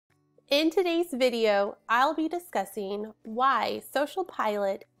In today's video, I'll be discussing why Social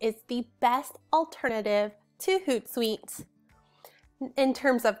Pilot is the best alternative to Hootsuite in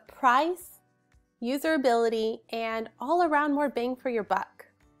terms of price, usability, and all around more bang for your buck.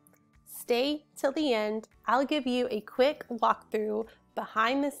 Stay till the end. I'll give you a quick walkthrough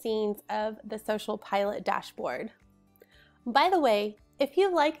behind the scenes of the Social Pilot dashboard. By the way, if you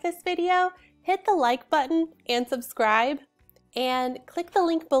like this video, hit the like button and subscribe, and click the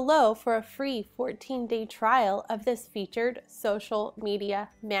link below for a free 14-day trial of this featured social media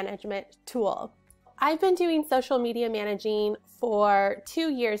management tool. I've been doing social media managing for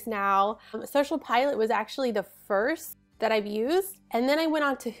 2 years now. Social Pilot was actually the first that I've used, and then I went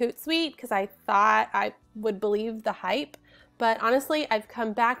on to Hootsuite because I thought I would believe the hype. But honestly, I've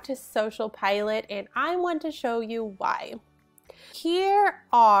come back to Social Pilot and I want to show you why. Here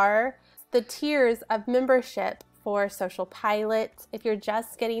are the tiers of membership for Social Pilot. If you're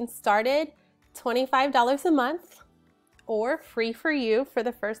just getting started, $25 a month or free for you for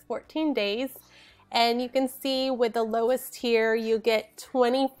the first 14 days. And you can see with the lowest tier, you get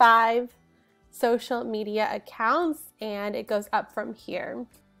 25 social media accounts, and it goes up from here.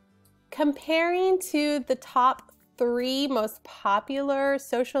 Comparing to the top 3 most popular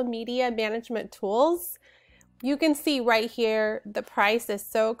social media management tools, you can see right here the price is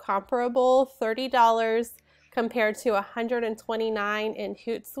so comparable, $30 compared to $129 in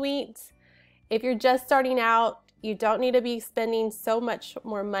Hootsuite. If you're just starting out, you don't need to be spending so much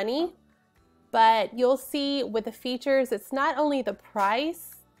more money, but you'll see with the features, it's not only the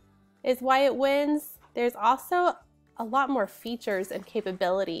price is why it wins, there's also a lot more features and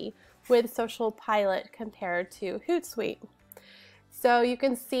capability with Social Pilot compared to Hootsuite. So you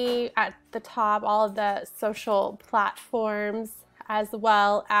can see at the top all of the social platforms as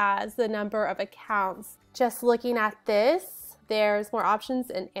well as the number of accounts. Just looking at this, there's more options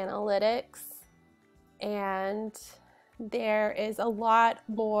in analytics, and there is a lot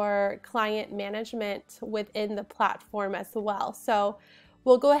more client management within the platform as well. So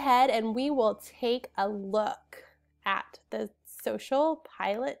we'll go ahead and we will take a look at the Social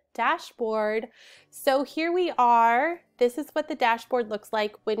Pilot dashboard. So here we are. This is what the dashboard looks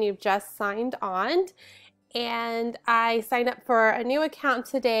like when you've just signed on. And I signed up for a new account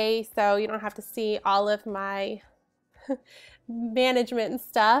today, so you don't have to see all of my management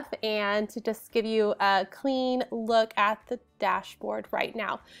stuff, and to just give you a clean look at the dashboard right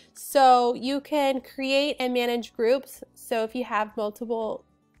now. So you can create and manage groups. So if you have multiple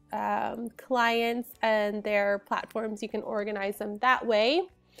clients and their platforms, you can organize them that way.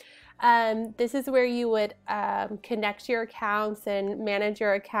 This is where you would connect your accounts and manage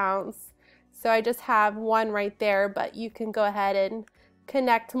your accounts. So I just have one right there, but you can go ahead and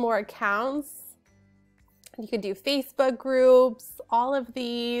connect more accounts. You can do Facebook groups, all of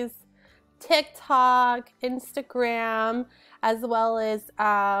these, TikTok, Instagram, as well as,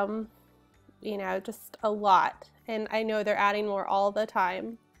 just a lot. And I know they're adding more all the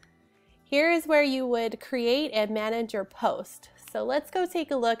time. Here is where you would create and manage your post. So let's go take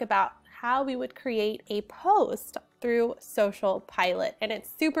a look about how we would create a post through Social Pilot, and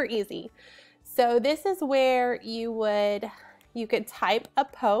it's super easy. So this is where you could type a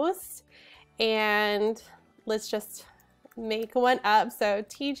post, and let's just make one up. So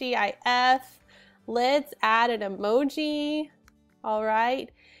TGIF, let's add an emoji. All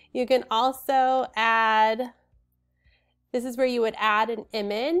right. You can also add, this is where you would add an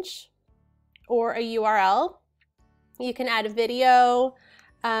image or a URL. You can add a video.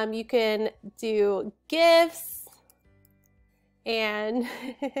 You can do GIFs and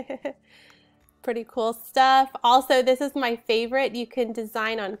pretty cool stuff. Also, this is my favorite. You can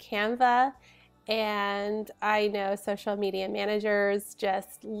design on Canva, and I know social media managers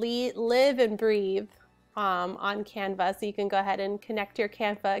just live and breathe on Canva. So you can go ahead and connect your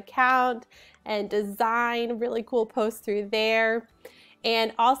Canva account and design really cool posts through there.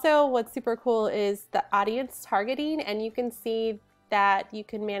 And also what's super cool is the audience targeting, and you can see that you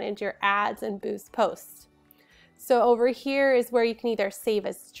can manage your ads and boost posts. So over here is where you can either save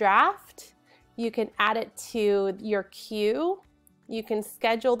as draft, you can add it to your queue, you can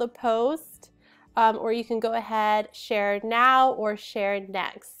schedule the post, or you can go ahead, share now or share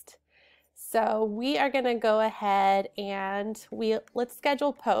next. So we are gonna go ahead and let's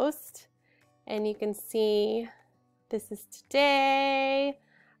schedule post, and you can see this is today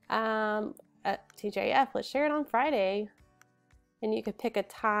at TJF. Let's share it on Friday, and you could pick a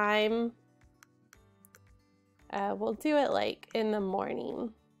time. We'll do it like in the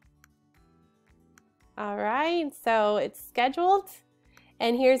morning. All right, so it's scheduled,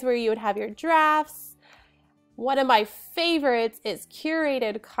 and here's where you would have your drafts. One of my favorites is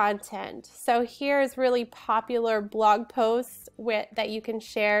curated content. So here's really popular blog posts that you can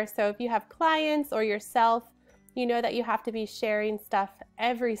share. So if you have clients or yourself, you know that you have to be sharing stuff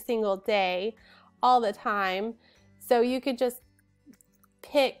every single day, all the time. So you could just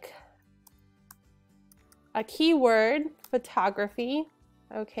pick a keyword, photography,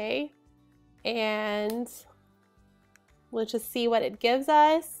 okay, and let's just see what it gives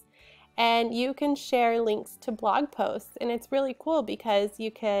us. And you can share links to blog posts, and it's really cool because you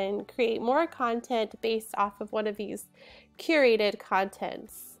can create more content based off of one of these curated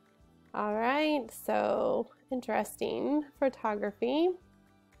contents. All right, so interesting, photography.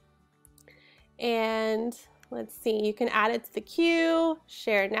 And let's see, you can add it to the queue,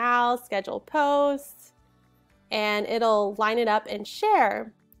 share now, schedule posts, and it'll line it up and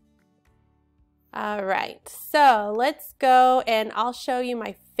share. All right, so let's go and I'll show you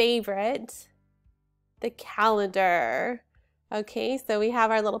my favorite, the calendar. Okay, so we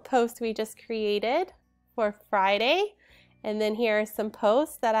have our little post we just created for Friday, and then here are some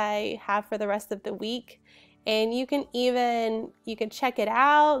posts that I have for the rest of the week. And you can check it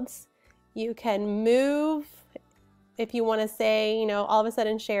out. You can move if you want to say, you know, all of a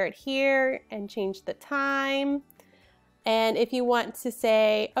sudden share it here and change the time. And if you want to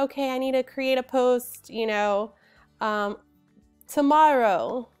say, okay, I need to create a post, you know,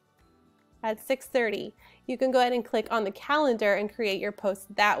 tomorrow at 6:30, you can go ahead and click on the calendar and create your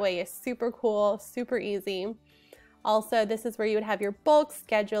post that way. It's super cool, super easy. Also, this is where you would have your bulk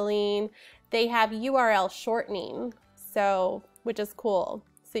scheduling. They have URL shortening, so which is cool.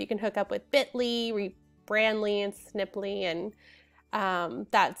 So you can hook up with Bitly, Brandly, and Sniply, and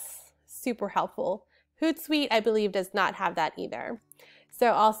that's super helpful. Hootsuite, I believe, does not have that either.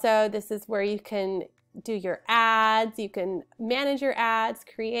 So also, this is where you can do your ads, you can manage your ads,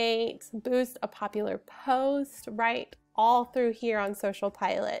 create, boost a popular post, right? All through here on Social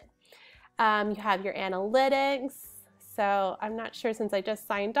Pilot. You have your analytics. So I'm not sure, since I just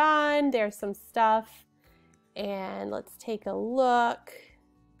signed on, there's some stuff. And let's take a look.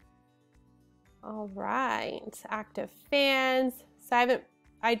 All right, active fans. So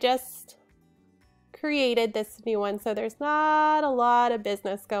I just created this new one, so there's not a lot of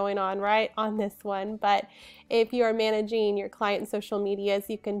business going on right on this one, but if you are managing your client social medias,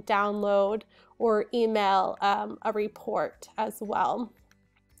 you can download or email a report as well.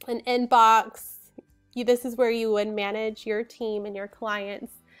 An inbox, this is where you would manage your team and your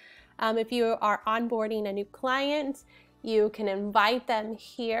clients. If you are onboarding a new client, you can invite them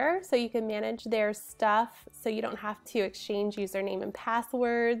here so you can manage their stuff so you don't have to exchange username and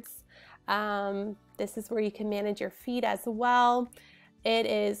passwords. This is where you can manage your feed as well. It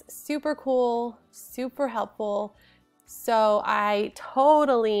is super cool, super helpful. So I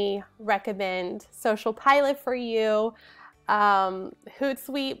totally recommend Social Pilot for you.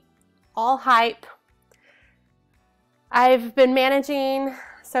 Hootsuite, all hype. I've been managing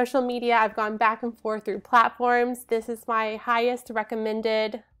social media. I've gone back and forth through platforms. This is my highest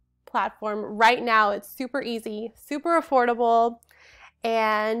recommended platform right now. It's super easy, super affordable,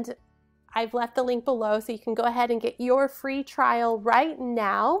 and I've left the link below so you can go ahead and get your free trial right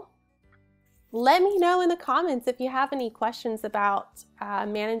now. Let me know in the comments if you have any questions about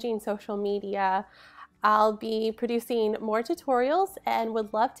managing social media. I'll be producing more tutorials and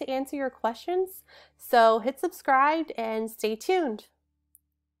would love to answer your questions. So hit subscribe and stay tuned.